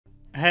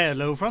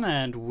Hello everyone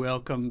and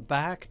welcome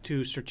back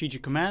to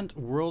Strategic Command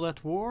World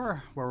at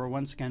War, where we're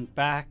once again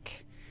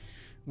back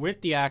with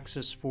the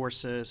Axis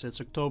forces.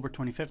 It's October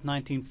 25th,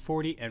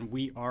 1940, and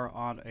we are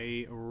on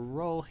a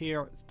roll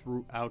here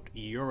throughout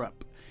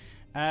Europe.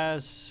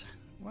 As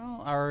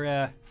well,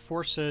 our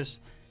forces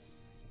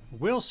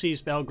will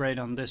seize Belgrade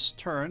on this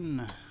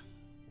turn.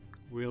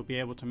 We'll be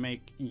able to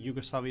make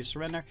Yugoslavia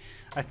surrender.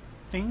 I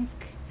think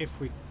if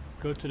we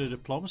go to the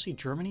diplomacy,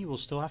 Germany will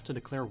still have to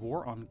declare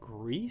war on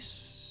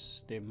Greece.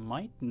 They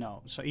might?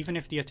 No. So even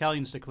if the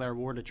Italians declare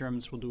war, the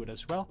Germans will do it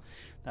as well.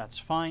 That's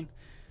fine.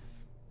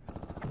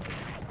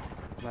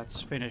 Let's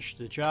finish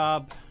the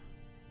job.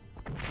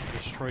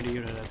 Destroy the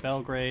unit at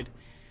Belgrade.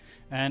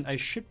 And I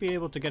should be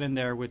able to get in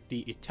there with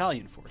the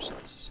Italian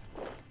forces.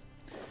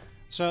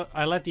 So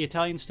I let the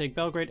Italians take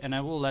Belgrade, and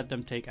I will let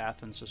them take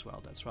Athens as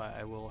well. That's why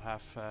I will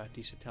have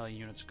these Italian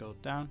units go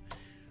down.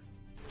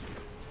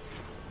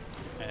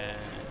 And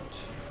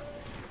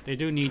they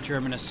do need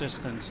German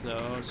assistance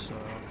though, so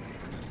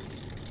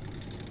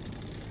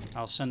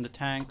I'll send the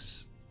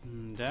tanks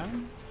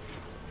down.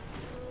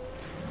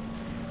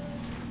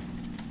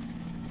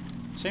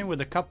 Same with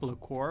a couple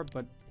of corps,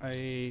 but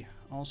I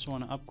also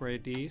want to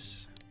upgrade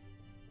these.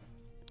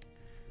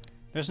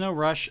 There's no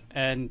rush,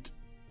 and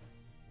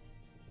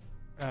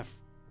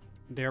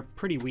they're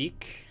pretty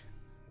weak.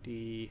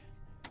 The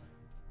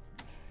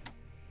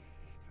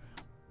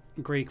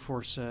Greek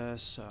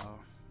forces, so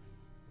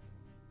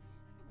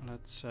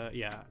let's,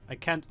 yeah, I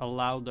can't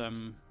allow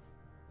them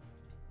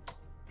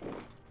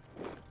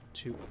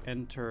to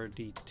enter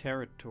the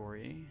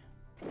territory.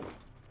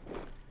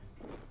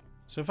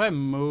 So if I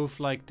move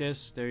like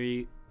this,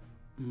 they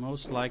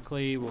most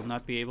likely will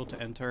not be able to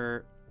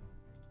enter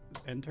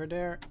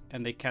there,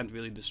 and they can't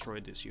really destroy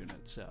this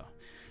unit. So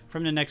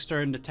from the next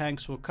turn the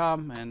tanks will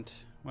come, and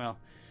well,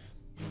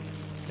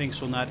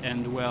 things will not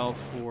end well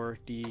for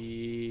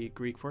the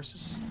Greek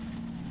forces.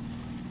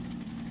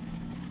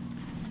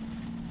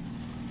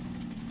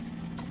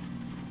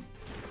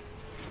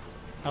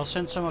 I'll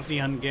send some of the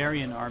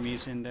Hungarian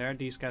armies in there.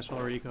 These guys will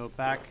already go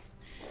back.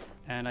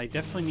 And I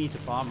definitely need the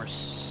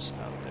bombers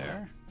out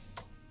there.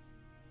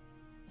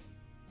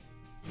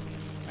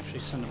 Actually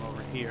send them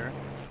over here.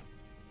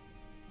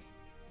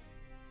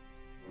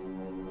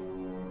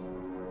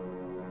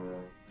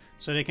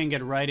 So they can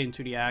get right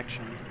into the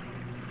action.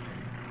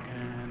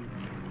 And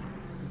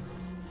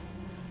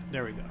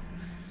there we go.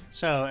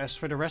 So as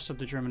for the rest of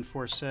the German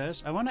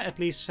forces, I want to at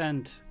least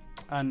send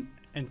an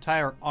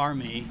entire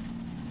army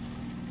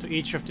to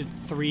each of the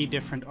 3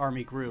 different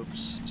army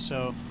groups.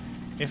 So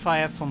if I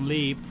have von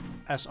Lieb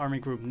as Army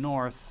Group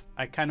North,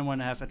 I kind of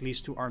want to have at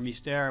least 2 armies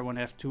there. I want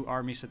to have 2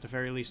 armies at the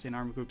very least in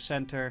Army Group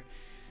Center,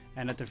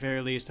 and at the very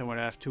least I want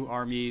to have 2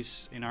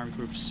 armies in Army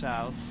Group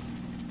South.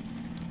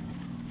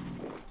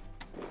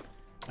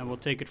 And we'll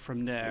take it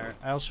from there.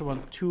 I also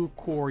want 2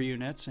 core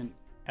units in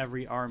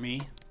every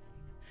army.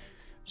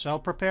 So I'll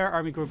prepare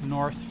Army Group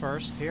North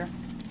first here.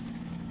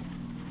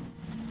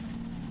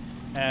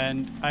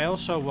 And I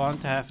also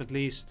want to have at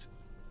least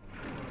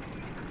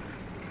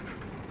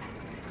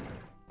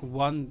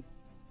 1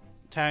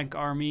 tank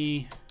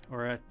army,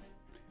 or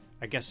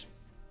I guess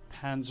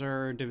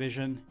panzer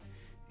division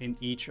in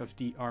each of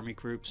the army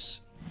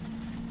groups.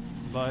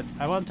 But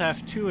I want to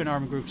have 2 in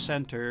Army Group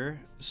Center,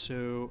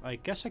 so I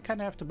guess I kind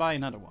of have to buy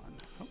another one.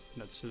 Oh,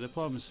 that's the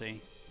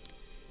diplomacy.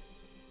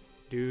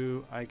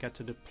 Do I get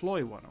to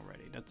deploy one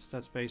already?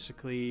 That's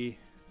basically...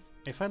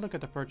 If I look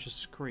at the purchase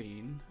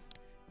screen...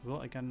 Will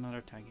I get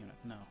another tank unit?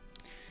 No.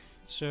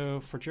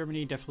 So for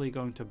Germany, definitely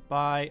going to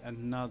buy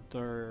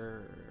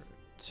another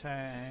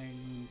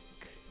tank.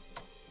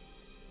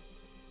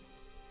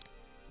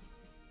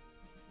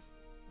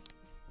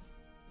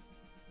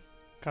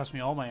 Cost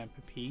me all my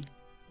MPP.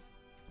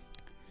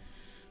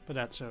 But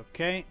that's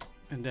okay.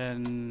 And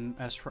then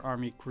as for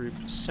Army Group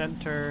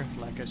Center,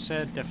 like I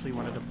said, definitely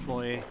want to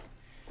deploy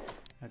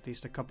at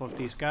least a couple of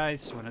these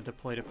guys. Want to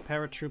deploy the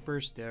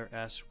paratroopers there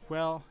as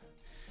well.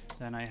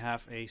 Then I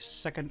have a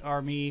 2nd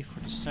army for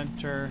the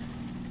center.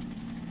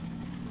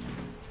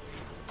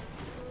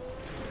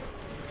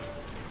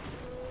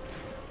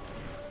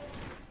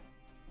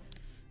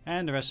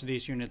 And the rest of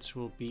these units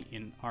will be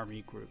in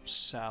Army Group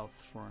South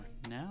for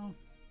now.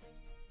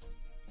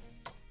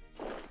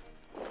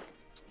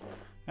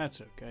 That's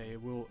okay.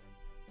 We'll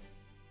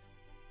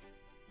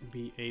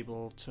be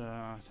able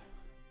to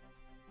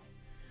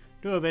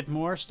do a bit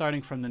more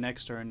starting from the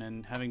next turn,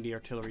 and having the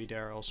artillery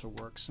there also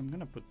works. I'm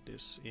gonna put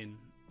this in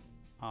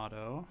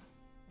auto.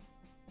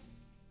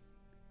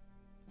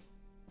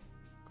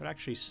 Could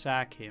actually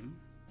sack him.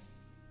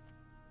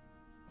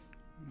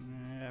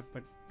 Yeah,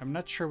 but I'm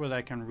not sure whether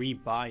I can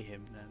rebuy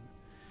him then.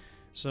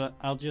 So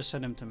I'll just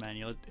set him to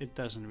manual. It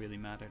doesn't really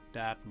matter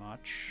that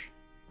much.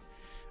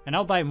 And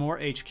I'll buy more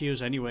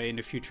HQs anyway in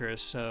the future,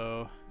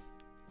 so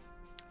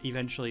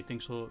eventually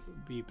things will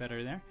be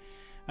better there.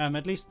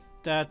 At least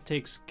that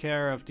takes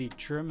care of the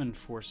German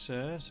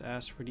forces.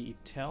 As for the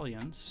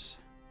Italians,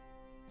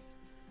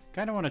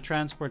 kind of want to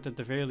transport at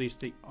the very least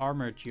the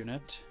armored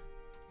unit.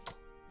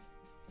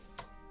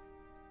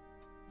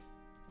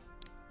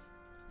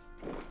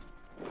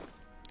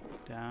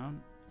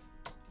 down.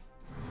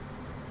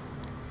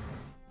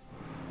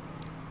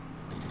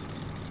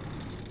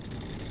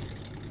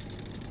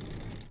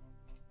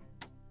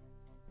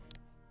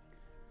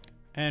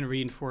 And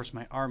reinforce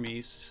my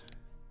armies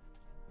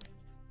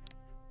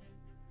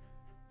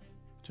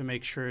to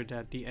make sure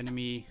that the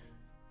enemy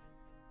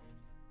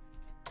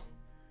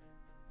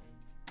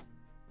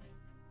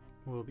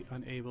will be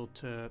unable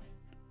to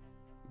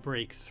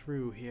break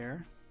through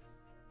here.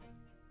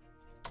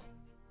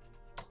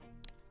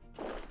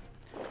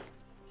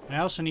 And I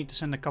also need to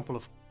send a couple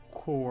of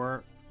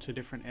corps to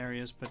different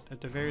areas, but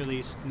at the very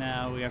least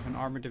now we have an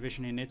armor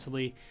division in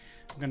Italy.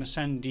 I'm going to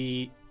send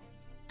the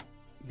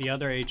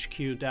other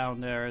HQ down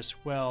there as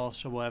well,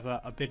 so we'll have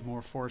a bit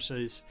more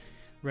forces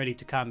ready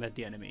to combat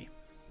the enemy.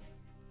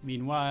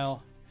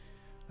 Meanwhile,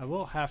 I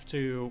will have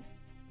to...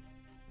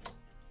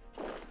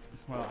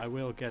 Well, I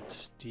will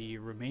get the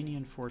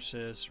Romanian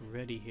forces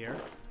ready here.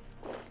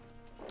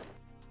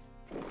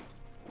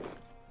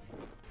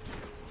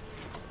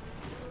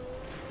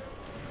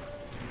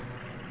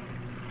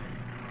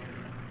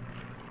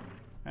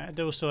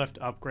 They will still have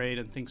to upgrade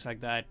and things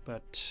like that,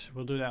 but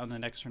we'll do that on the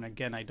next turn.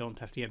 Again, I don't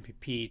have the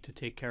MPP to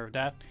take care of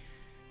that.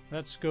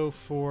 Let's go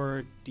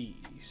for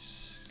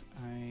these.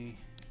 I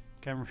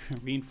can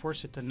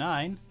reinforce it to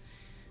 9,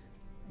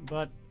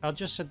 but I'll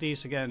just set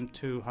these again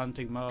to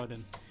hunting mode.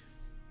 And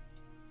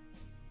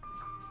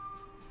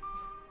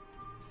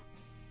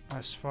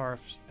as far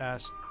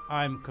as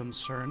I'm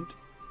concerned,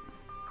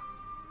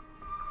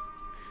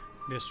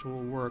 this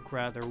will work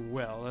rather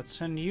well. Let's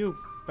send you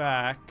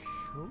back.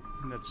 Oh,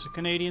 that's a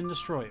Canadian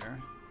destroyer.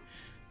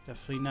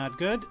 Definitely not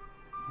good.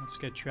 Let's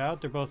get you out.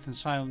 They're both in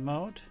silent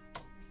mode.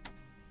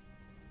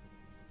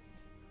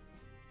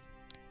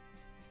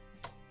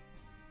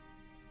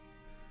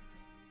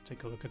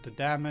 Take a look at the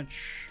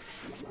damage.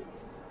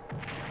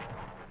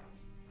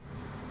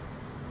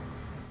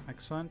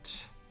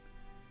 Excellent.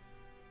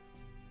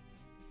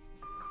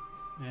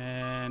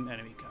 And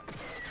enemy contact.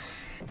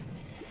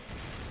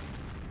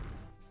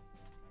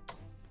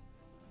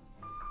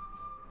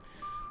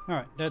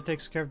 Alright, that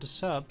takes care of the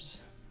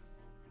subs.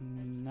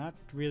 Not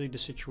really the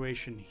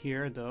situation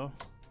here, though.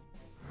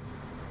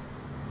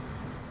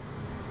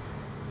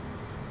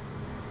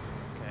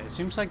 Okay, it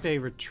seems like they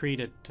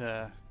retreated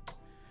that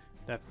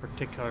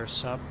particular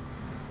sub.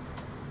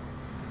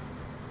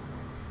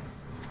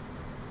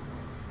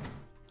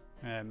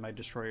 And my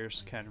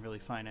destroyers can't really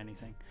find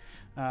anything.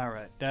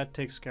 Alright, that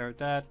takes care of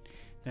that.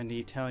 Then the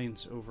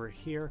Italians over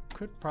here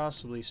could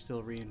possibly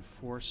still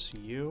reinforce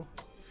you.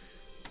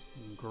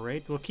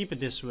 Great, we'll keep it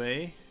this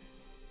way.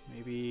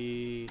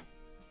 Maybe...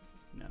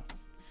 no.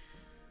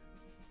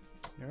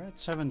 They're at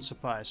 7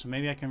 supplies, so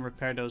maybe I can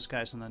repair those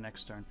guys on the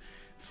next turn.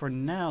 For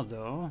now,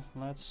 though,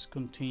 let's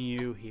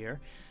continue here.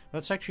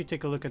 Let's actually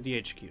take a look at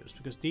the HQs,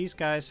 because these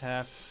guys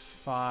have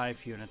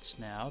 5 units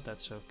now.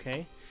 That's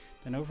okay.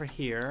 Then over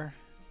here,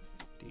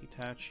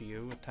 detach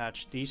you,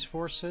 attach these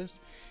forces.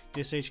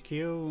 This HQ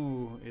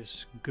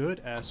is good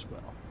as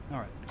well.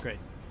 Alright, great.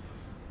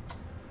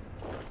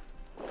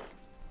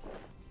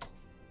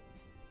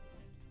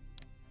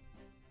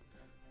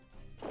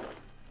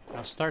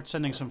 I'll start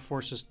sending some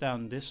forces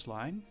down this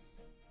line.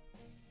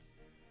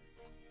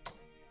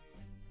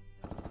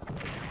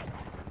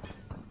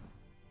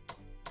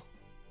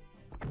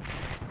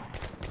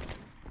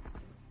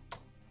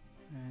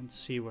 And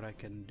see what I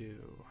can do.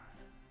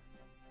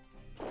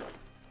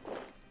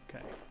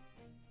 Okay.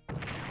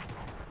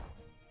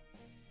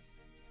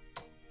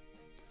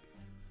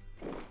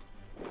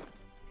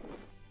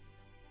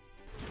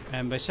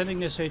 And by sending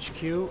this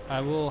HQ,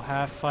 I will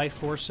have 5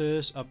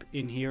 forces up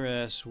in here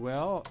as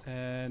well,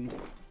 and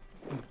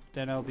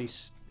then I'll be,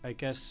 I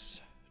guess,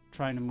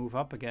 trying to move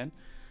up again.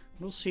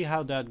 We'll see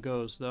how that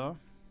goes, though.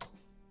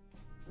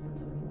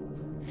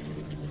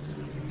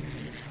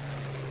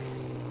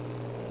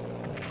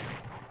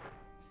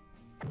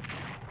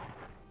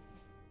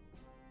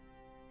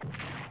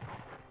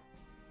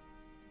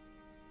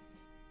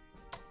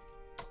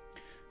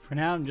 For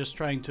now, I'm just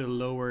trying to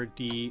lower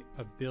the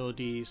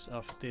abilities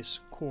of this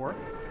corps,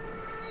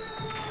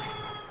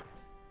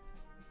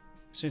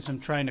 since I'm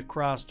trying to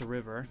cross the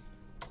river.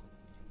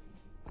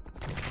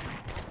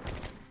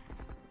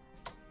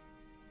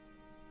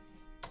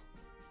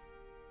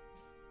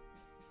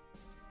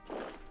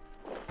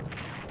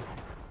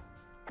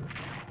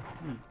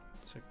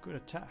 It's a good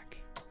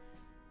attack.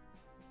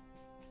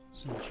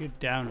 Send you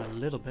down a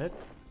little bit.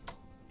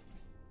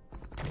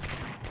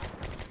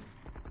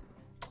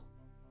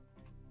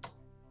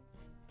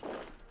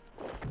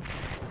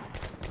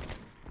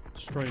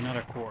 Destroy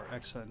another core,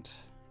 excellent.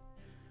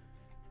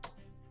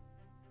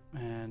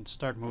 And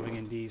start moving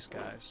in these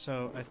guys.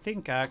 So I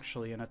think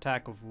actually an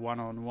attack of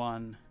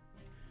 1-on-1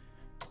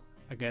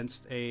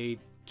 against a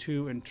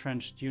 2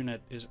 entrenched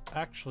unit is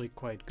actually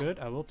quite good.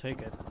 I will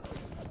take it.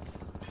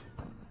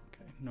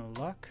 Okay, no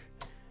luck.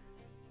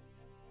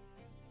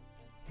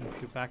 Move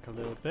you back a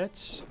little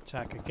bit.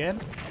 Attack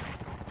again.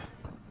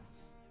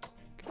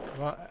 Okay,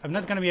 well, I'm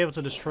not going to be able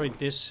to destroy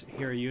this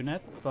here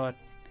unit, but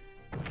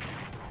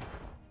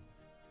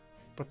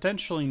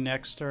Potentially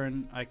next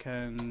turn I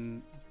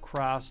can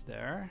cross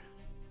there.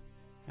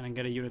 And then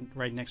get a unit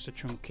right next to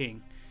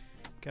Chongqing.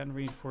 Can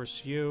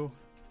reinforce you.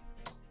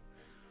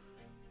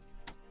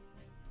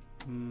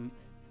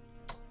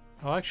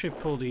 I'll actually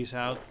pull these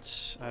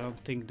out. I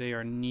don't think they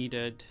are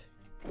needed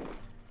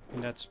in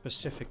that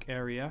specific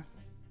area.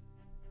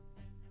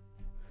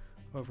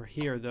 Over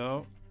here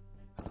though.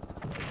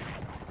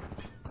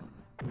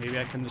 Maybe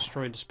I can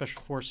destroy the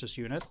Special Forces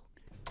unit.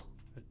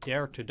 A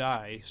Dare to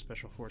Die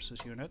Special Forces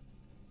unit.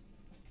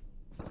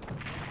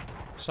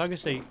 As long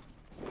as they...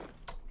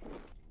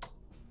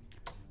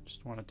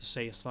 Just wanted to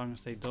say, as long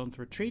as they don't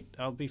retreat,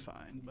 I'll be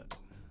fine, but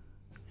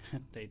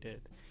they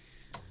did.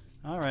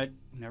 Alright,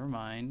 never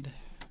mind.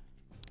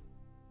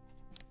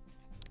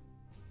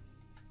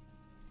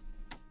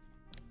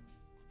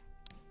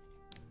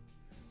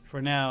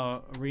 For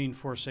now,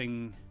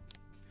 reinforcing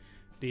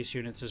these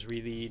units is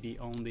really the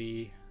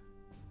only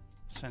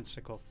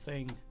sensible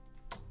thing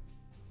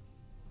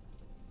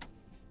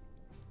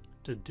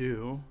to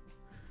do.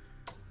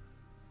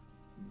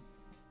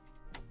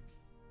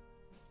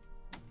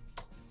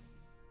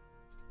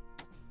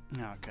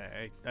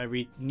 Okay,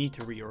 I need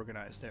to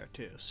reorganize there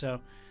too.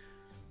 So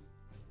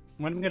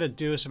what I'm gonna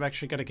do is I'm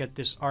actually gonna get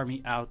this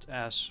army out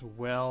as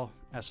well,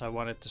 as I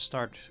wanted to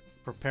start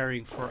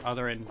preparing for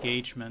other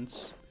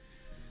engagements.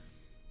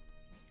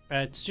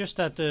 It's just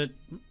that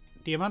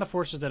the amount of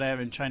forces that I have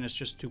in China is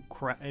just too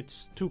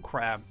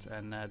cramped,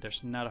 and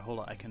there's not a whole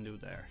lot I can do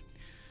there.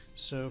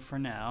 So for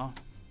now,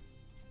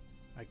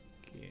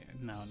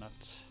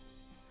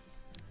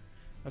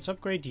 let's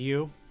upgrade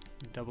you.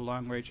 Double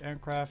long-range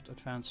aircraft,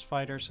 advanced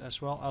fighters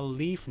as well. I'll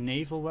leave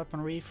naval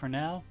weaponry for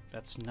now.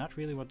 That's not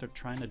really what they're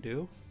trying to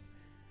do.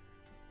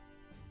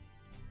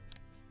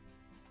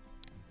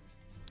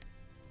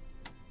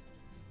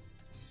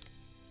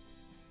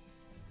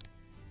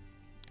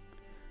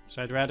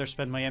 So I'd rather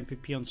spend my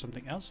MPP on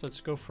something else.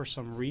 Let's go for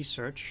some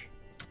research.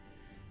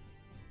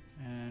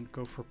 And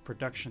go for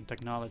production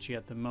technology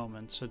at the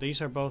moment. So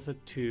these are both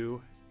at 2.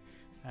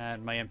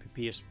 And my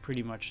MPP is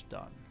pretty much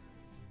done.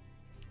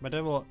 But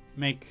that will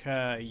make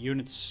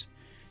units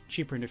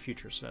cheaper in the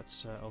future, so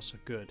that's also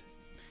good.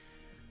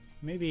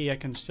 Maybe I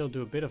can still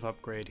do a bit of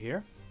upgrade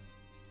here.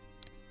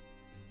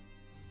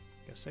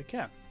 Guess I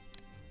can.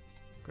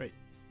 Great.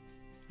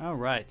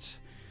 Alright.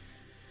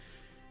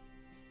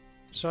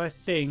 So I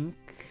think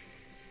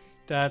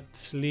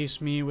that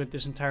leaves me with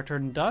this entire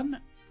turn done.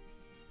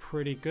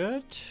 Pretty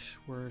good.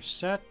 We're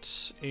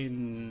set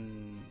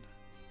in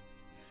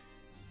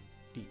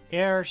the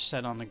air,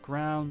 set on the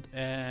ground,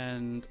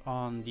 and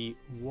on the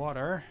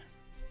water.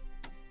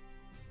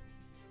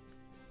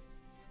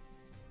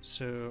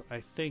 So I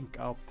think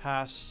I'll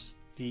pass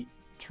the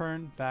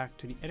turn back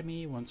to the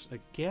enemy once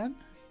again.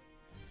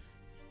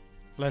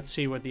 Let's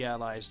see what the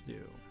allies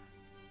do.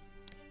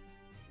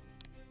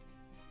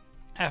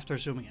 After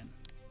zooming in.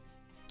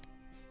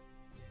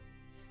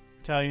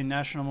 Italian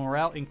national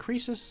morale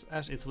increases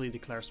as Italy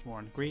declares war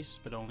on Greece,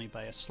 but only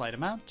by a slight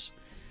amount.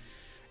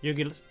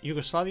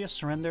 Yugoslavia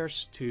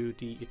surrenders to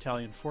the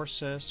Italian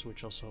forces,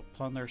 which also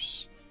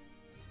plunders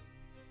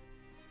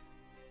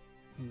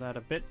that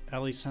a bit.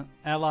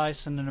 Allies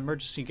send an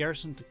emergency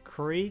garrison to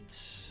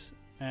Crete,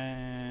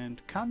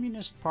 and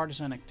communist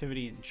partisan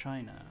activity in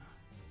China.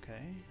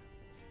 Okay.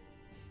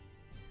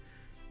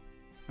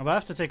 I'll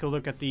have to take a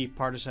look at the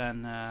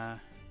partisan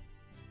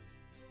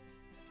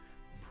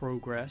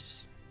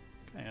progress.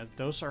 Okay,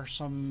 those are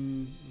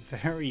some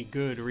very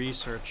good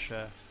research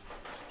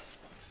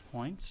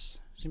points.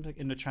 Seems like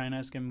Indochina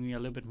is giving me a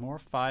little bit more,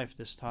 5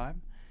 this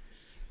time.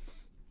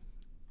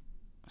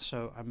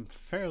 So I'm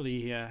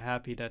fairly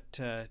happy that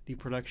the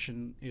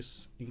production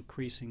is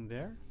increasing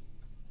there.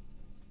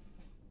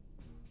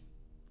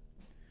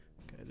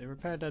 Okay, they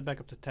repaired that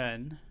back up to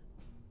 10.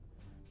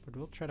 But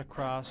we'll try to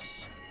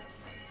cross.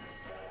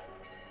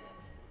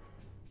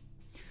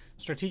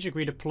 Strategic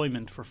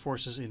redeployment for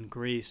forces in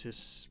Greece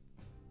is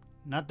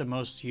not the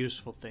most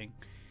useful thing.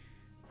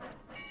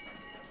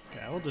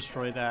 Okay, I will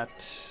destroy that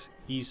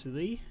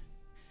easily.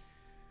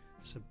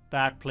 It's a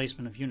bad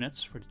placement of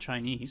units for the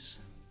Chinese.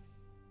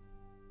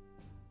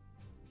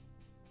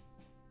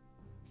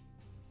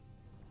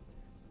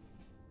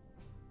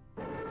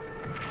 Yeah,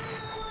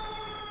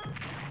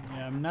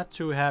 I'm not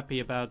too happy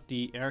about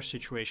the air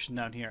situation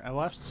down here. I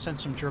will have to send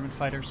some German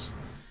fighters.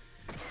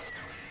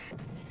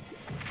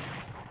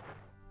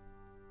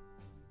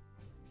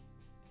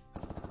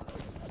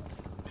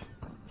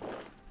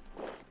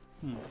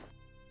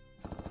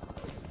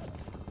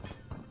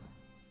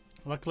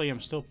 Luckily,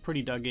 I'm still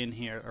pretty dug in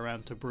here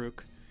around Tobruk.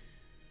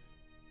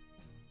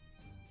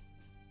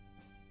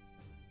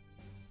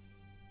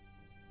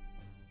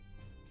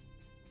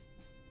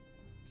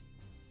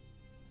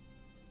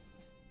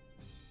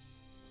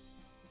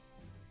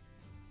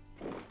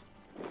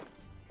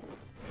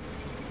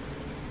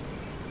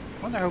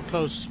 I wonder how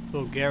close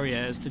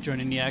Bulgaria is to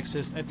joining the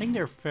Axis. I think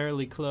they're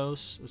fairly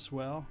close as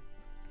well.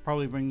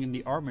 Probably bringing in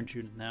the armored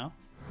unit now.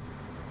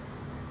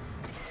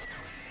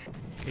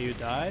 Can you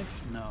dive?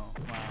 No.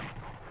 Wow.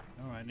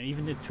 Alright, I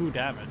even did 2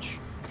 damage.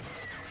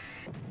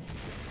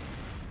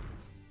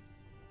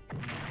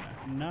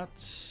 not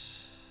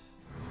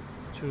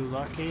too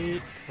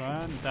lucky. Come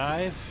on,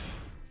 dive.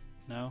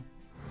 No.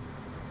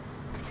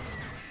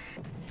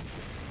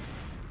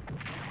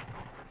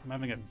 I'm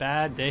having a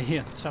bad day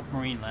on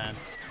submarine land.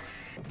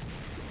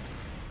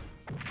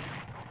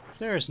 If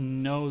there's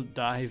no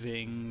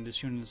diving,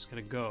 this unit is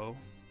gonna go.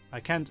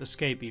 I can't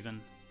escape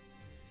even.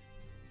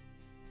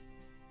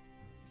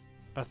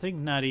 I think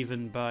not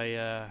even by,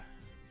 yeah,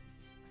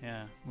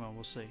 well,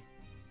 we'll see.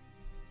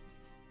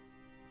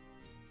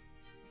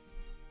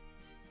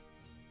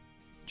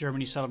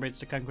 Germany celebrates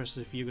the conquest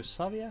of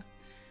Yugoslavia.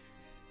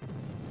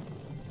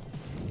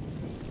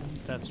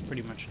 That's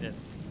pretty much it.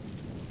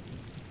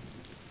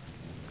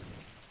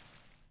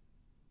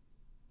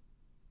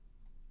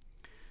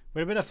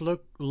 With a bit of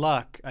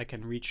luck, I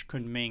can reach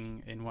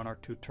Kunming in 1 or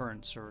 2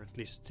 turns, or at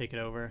least take it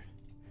over.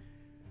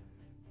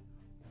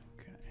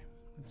 Okay,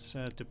 let's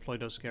deploy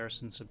those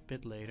garrisons a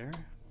bit later.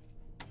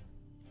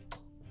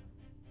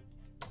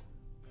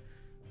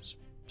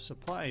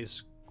 Supply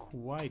is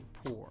quite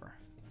poor.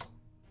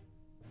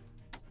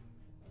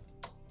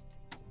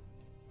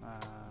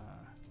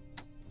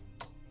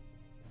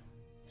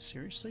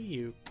 Seriously,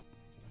 you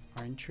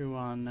aren't you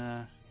on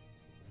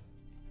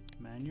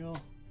manual?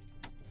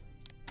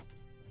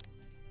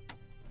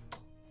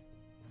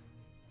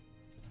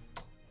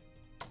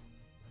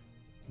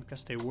 I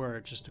guess they were,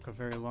 it just took a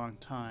very long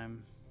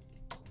time.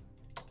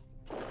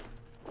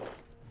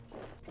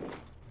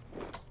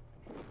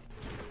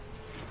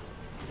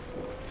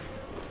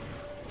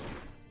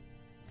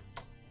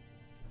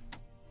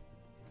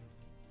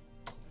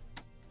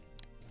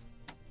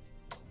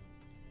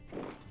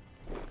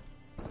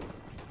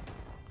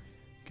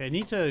 Okay, I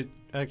need to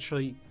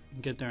actually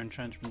get their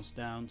entrenchments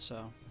down,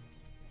 so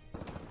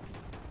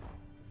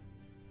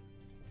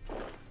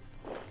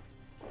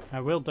I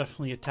will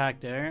definitely attack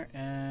there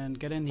and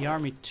get in the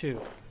army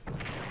too.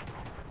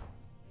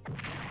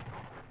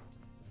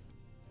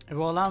 It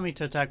will allow me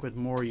to attack with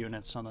more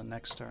units on the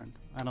next turn.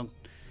 I don't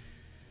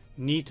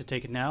need to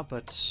take it now,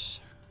 but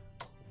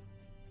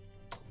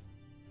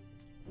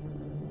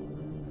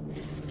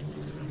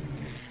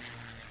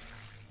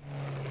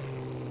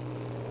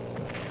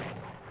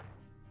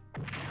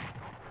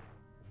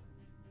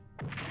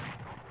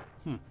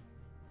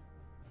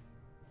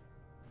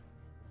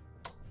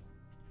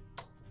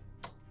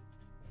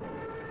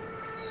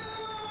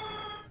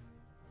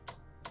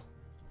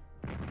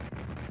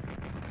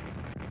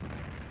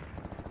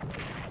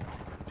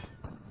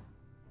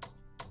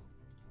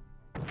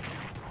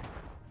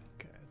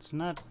it's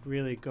not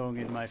really going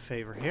in my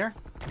favor here.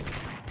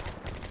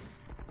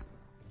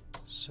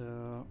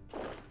 So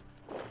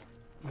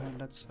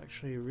that's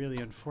actually really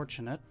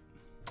unfortunate.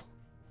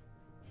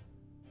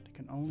 They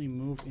can only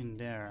move in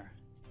there.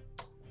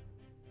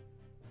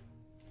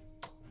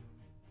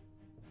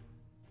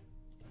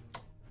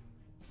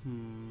 I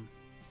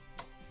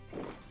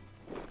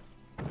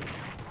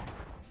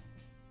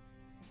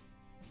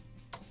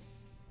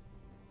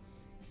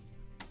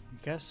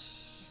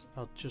guess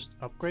I'll just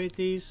upgrade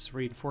these.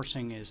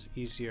 Reinforcing is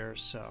easier,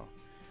 so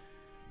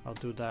I'll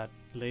do that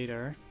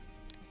later.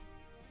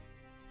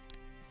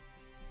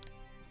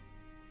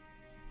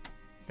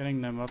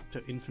 Getting them up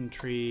to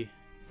infantry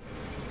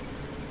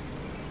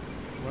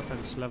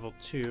weapons level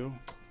 2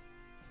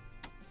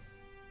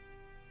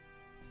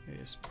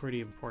 is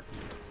pretty important.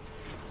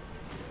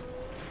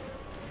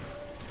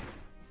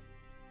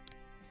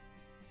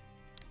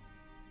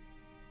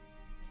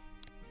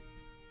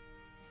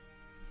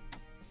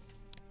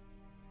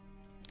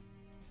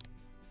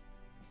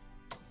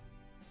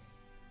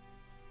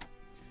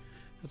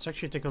 Let's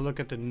actually take a look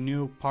at the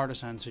new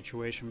partisan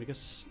situation,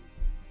 because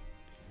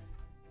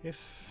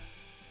if...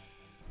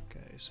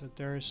 Okay, so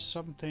there is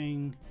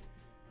something...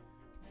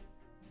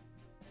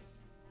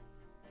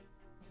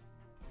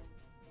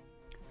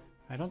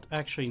 I don't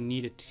actually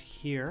need it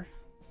here.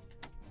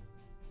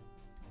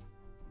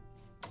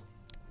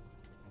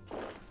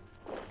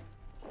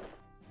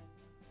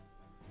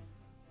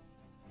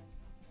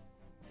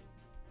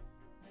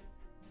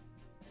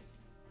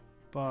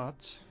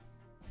 But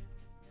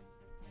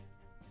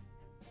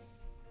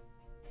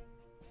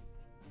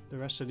the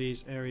rest of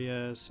these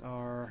areas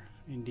are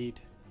indeed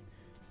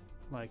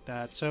like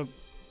that. So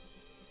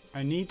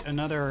I need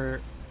another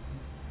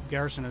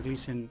garrison, at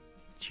least in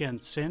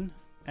Tianjin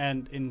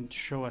and in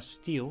Showa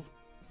Steel,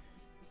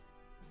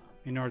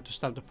 in order to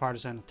stop the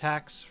partisan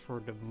attacks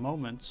for the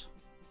moment.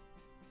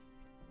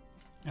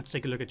 Let's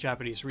take a look at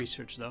Japanese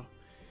research though,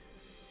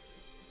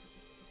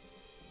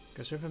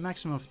 because we have a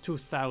maximum of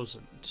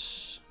 2,000.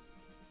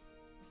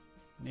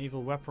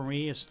 Naval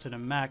weaponry is to the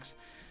max.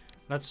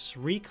 Let's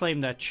reclaim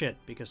that shit,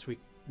 because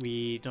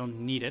we don't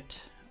need it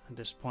at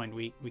this point.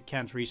 We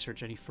can't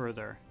research any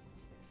further.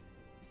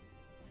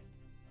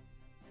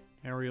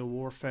 Aerial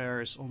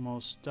warfare is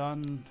almost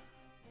done.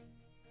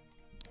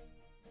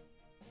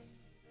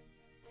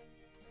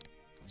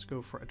 Let's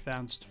go for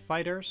advanced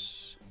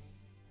fighters.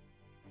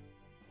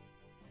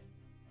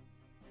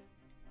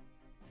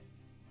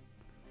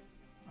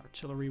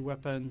 Artillery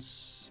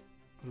weapons,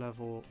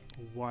 level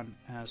 1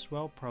 as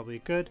well, probably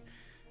good.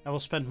 I will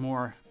spend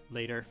more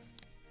later.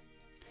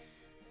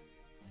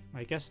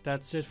 I guess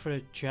that's it for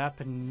the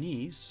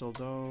Japanese,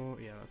 although,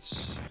 yeah,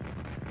 let's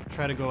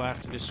try to go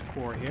after this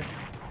core here.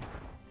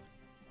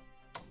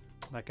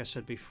 Like I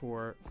said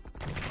before,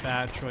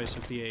 bad choice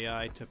of the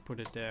AI to put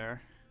it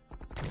there.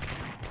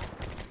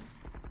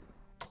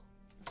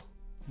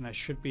 And I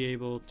should be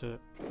able to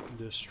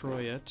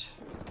destroy it.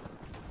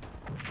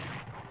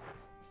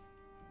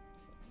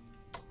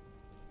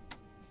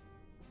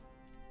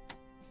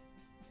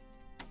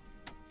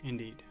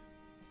 Indeed.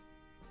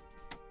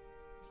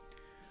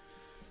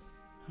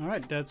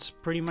 Alright, that's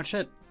pretty much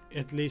it.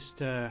 At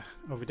least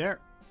over there.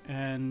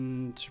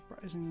 And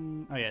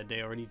surprising... Oh yeah,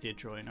 they already did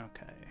join.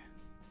 Okay.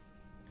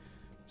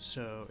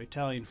 So,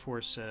 Italian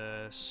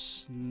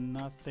forces.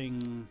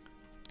 Nothing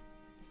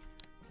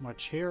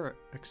much here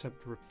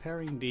except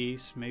repairing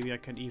these. Maybe I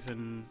can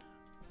even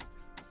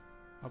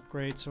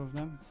upgrade some of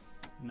them.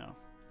 No.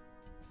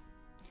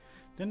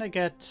 Then I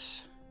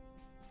get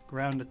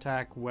ground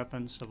attack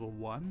weapons level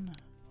 1.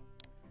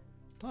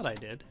 Thought I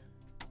did.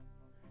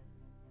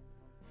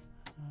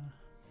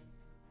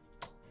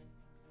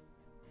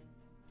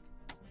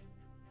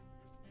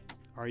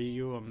 Are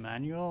you a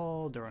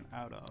manual? They're an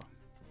auto.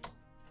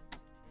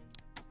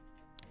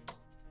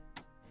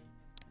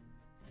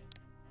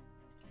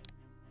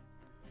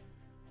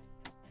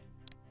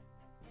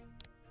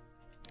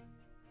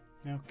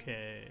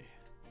 Okay.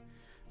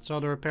 That's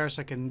all the repairs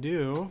I can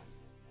do.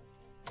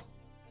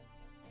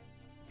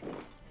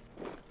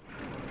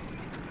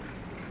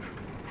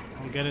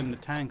 I'll get in the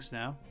tanks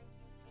now.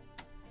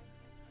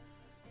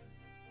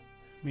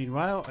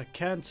 Meanwhile, I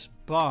can't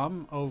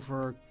bomb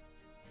over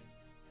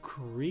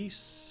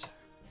Greece.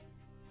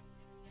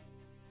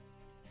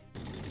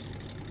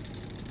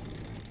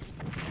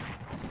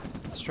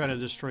 Let's try to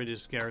destroy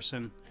this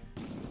garrison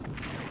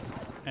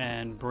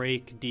and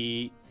break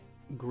the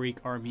Greek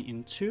army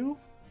in two.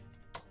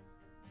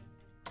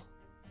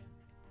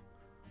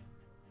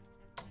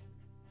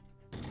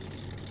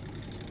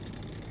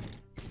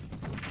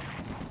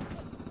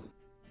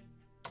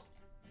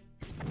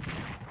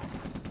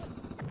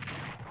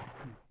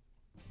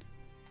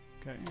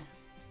 Okay.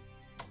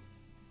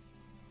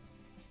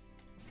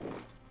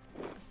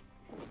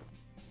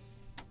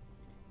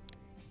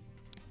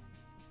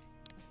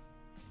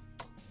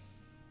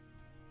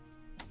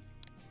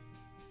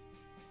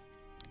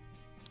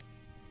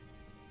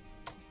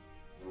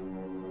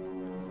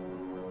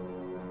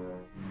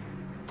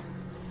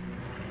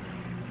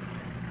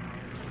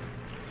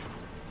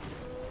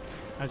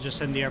 I'll just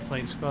send the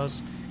airplanes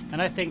close. And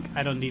I think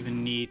I don't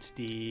even need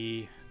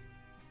the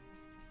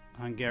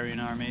Hungarian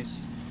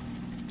armies.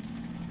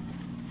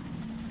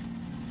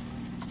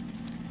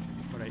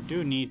 What I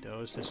do need, though,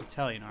 is this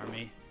Italian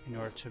army in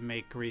order to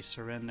make Greece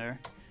surrender.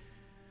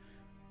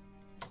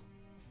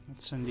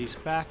 Let's send these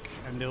back,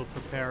 and they'll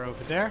prepare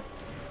over there.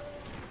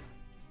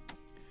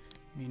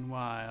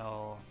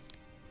 Meanwhile,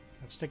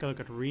 let's take a look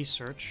at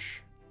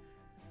research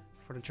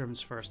for the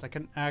Germans first. I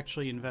can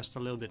actually invest a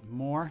little bit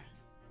more.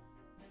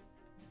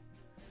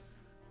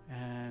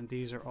 And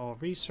these are all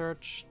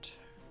researched.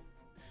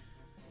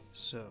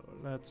 So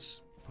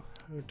let's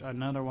put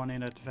another one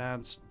in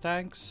advanced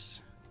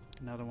tanks.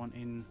 Another one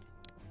in...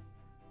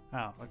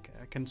 Oh, okay.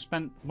 I can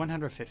spend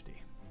 150.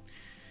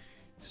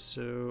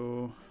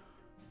 So...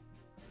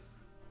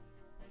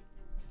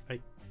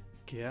 I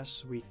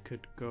guess we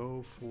could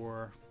go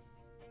for...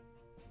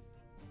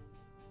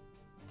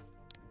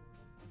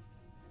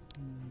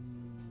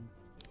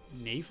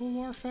 naval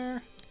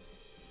warfare?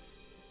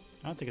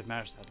 I don't think it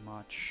matters that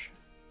much.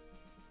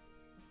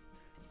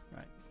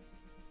 Right.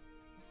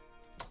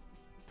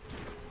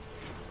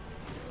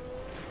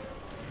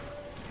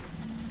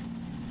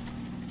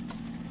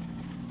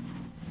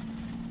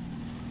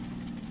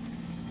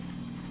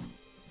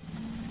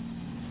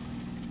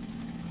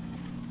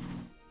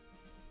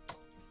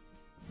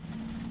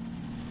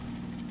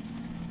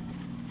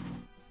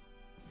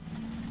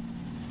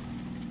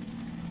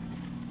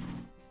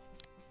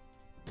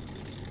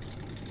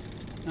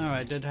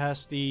 Alright, that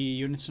has the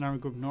units in Army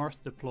Group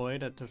North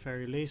deployed at the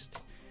very least.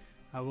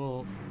 I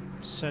will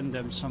send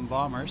them some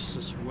bombers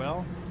as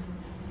well.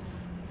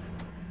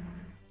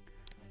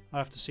 I'll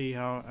have to see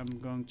how I'm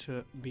going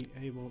to be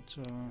able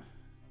to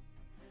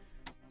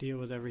deal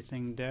with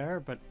everything there,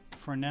 but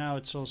for now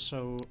it's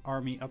also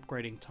army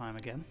upgrading time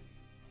again.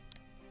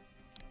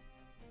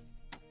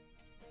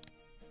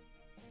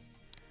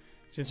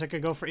 Since I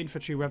could go for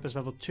infantry weapons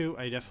level 2,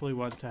 I definitely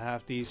want to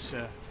have these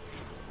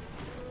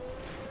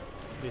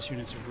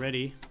units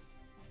ready.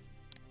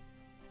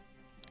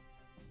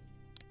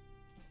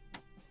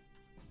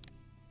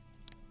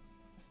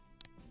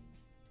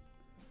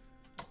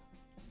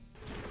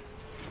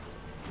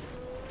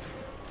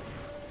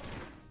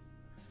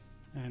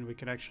 And we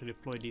can actually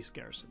deploy these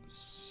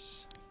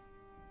garrisons.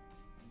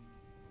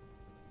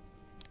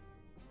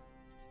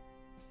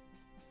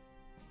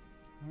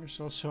 There's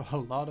also a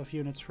lot of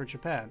units for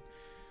Japan.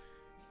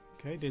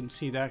 Okay, didn't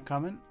see that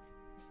coming.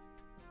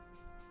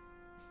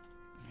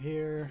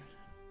 Here.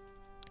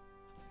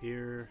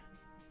 Here.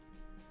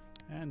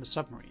 And the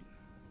submarine.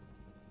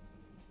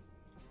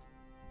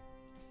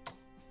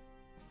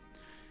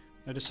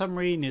 Now, the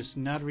submarine is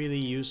not really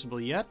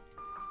usable yet,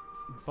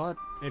 but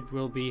it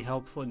will be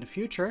helpful in the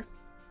future.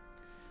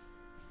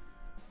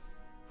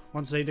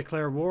 Once they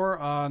declare war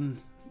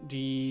on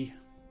the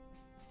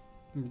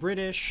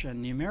British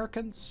and the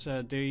Americans,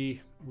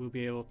 they will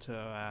be able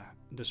to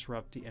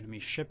disrupt the enemy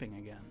shipping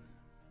again.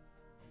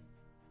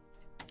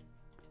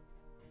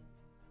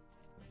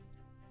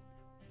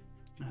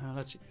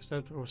 Let's see,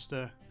 that was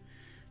the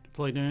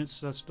deployed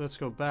units. Let's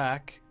go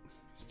back.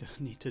 Still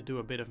need to do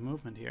a bit of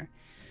movement here.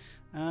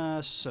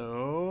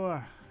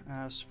 So,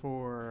 as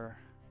for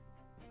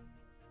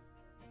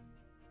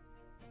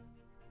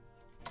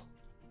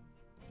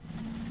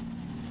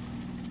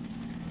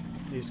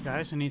these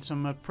guys, I need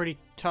some pretty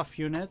tough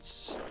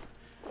units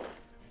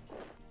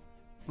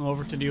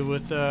over to deal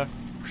with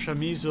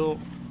Chamizel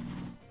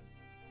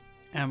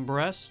and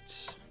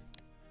Brest.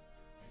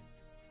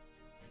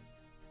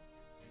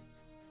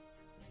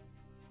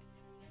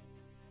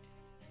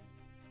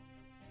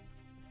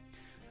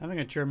 Having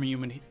a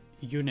German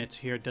unit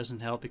here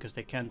doesn't help because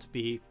they can't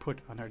be put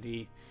under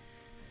the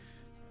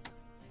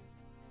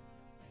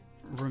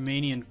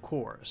Romanian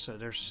corps, so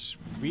there's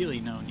really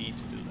no need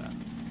to do that.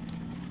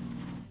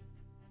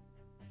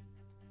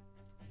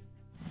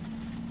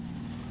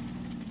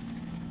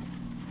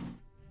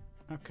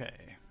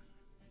 Okay.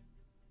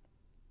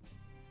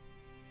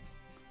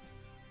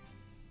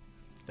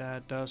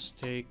 That does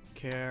take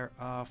care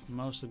of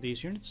most of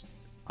these units.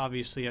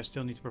 Obviously, I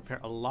still need to prepare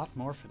a lot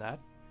more for that.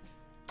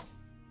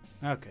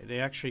 Okay, they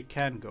actually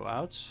can go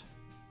out.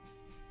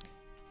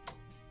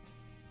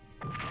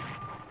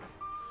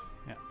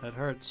 Yeah, that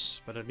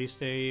hurts, but at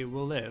least they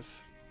will live.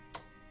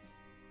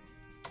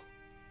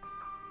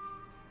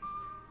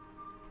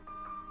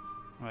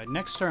 Alright,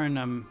 next turn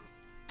I'm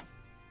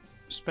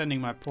spending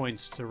my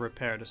points to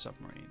repair the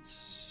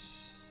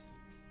submarines.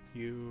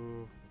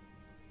 You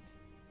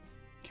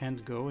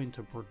can't go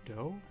into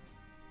Bordeaux?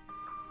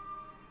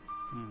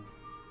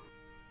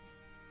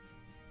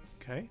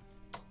 Okay.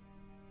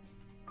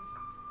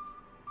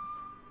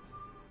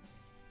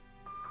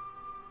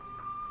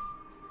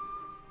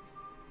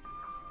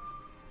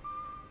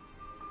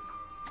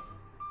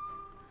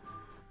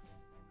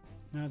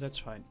 No, that's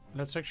fine.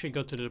 Let's actually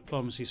go to the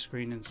diplomacy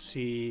screen and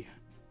see.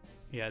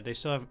 Yeah, they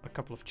still have a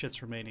couple of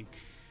chits remaining.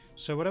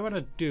 So what I want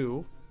to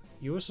do,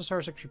 USSR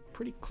is actually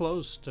pretty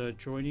close to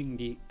joining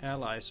the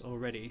Allies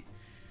already.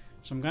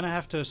 So I'm going to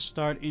have to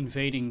start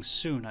invading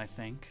soon, I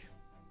think.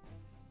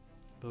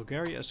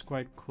 Bulgaria is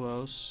quite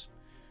close.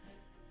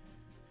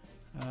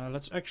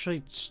 Let's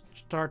actually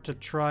start to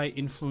try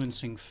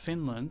influencing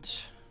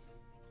Finland.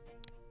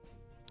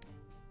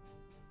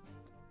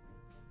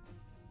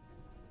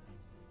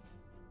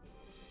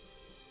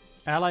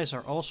 Allies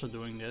are also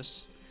doing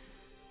this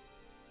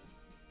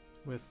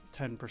with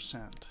 10%.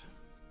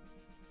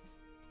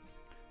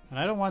 And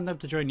I don't want them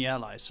to join the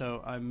Allies,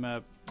 so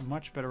I'm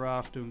much better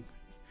off doing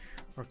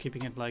or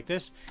keeping it like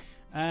this.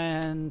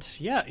 And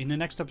yeah, in the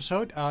next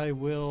episode I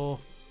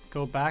will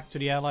go back to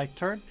the Allied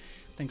turn.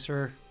 Things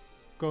are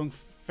going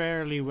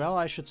fairly well,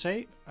 I should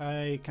say.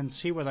 I can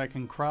see whether I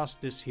can cross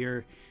this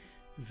here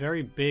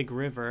very big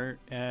river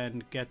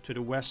and get to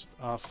the west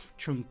of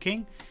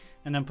Chungking.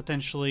 And then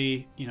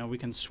potentially, you know, we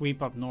can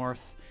sweep up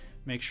north,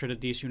 make sure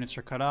that these units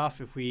are cut off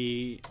if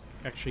we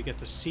actually get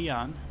to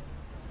Sion.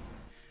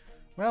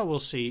 Well, we'll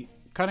see.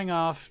 Cutting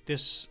off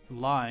this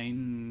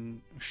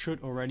line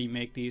should already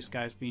make these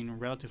guys be in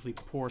relatively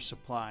poor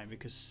supply,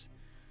 because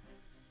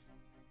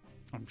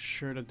I'm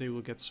sure that they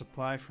will get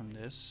supply from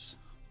this.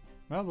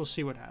 Well, we'll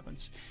see what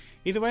happens.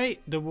 Either way,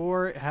 the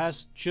war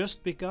has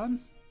just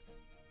begun.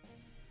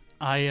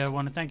 I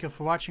want to thank you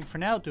for watching for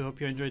now. Do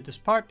hope you enjoyed this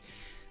part.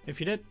 If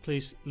you did,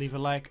 please leave a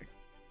like,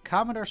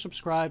 comment, or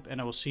subscribe,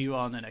 and I will see you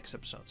on the next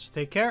episode. So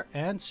take care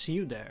and see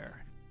you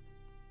there.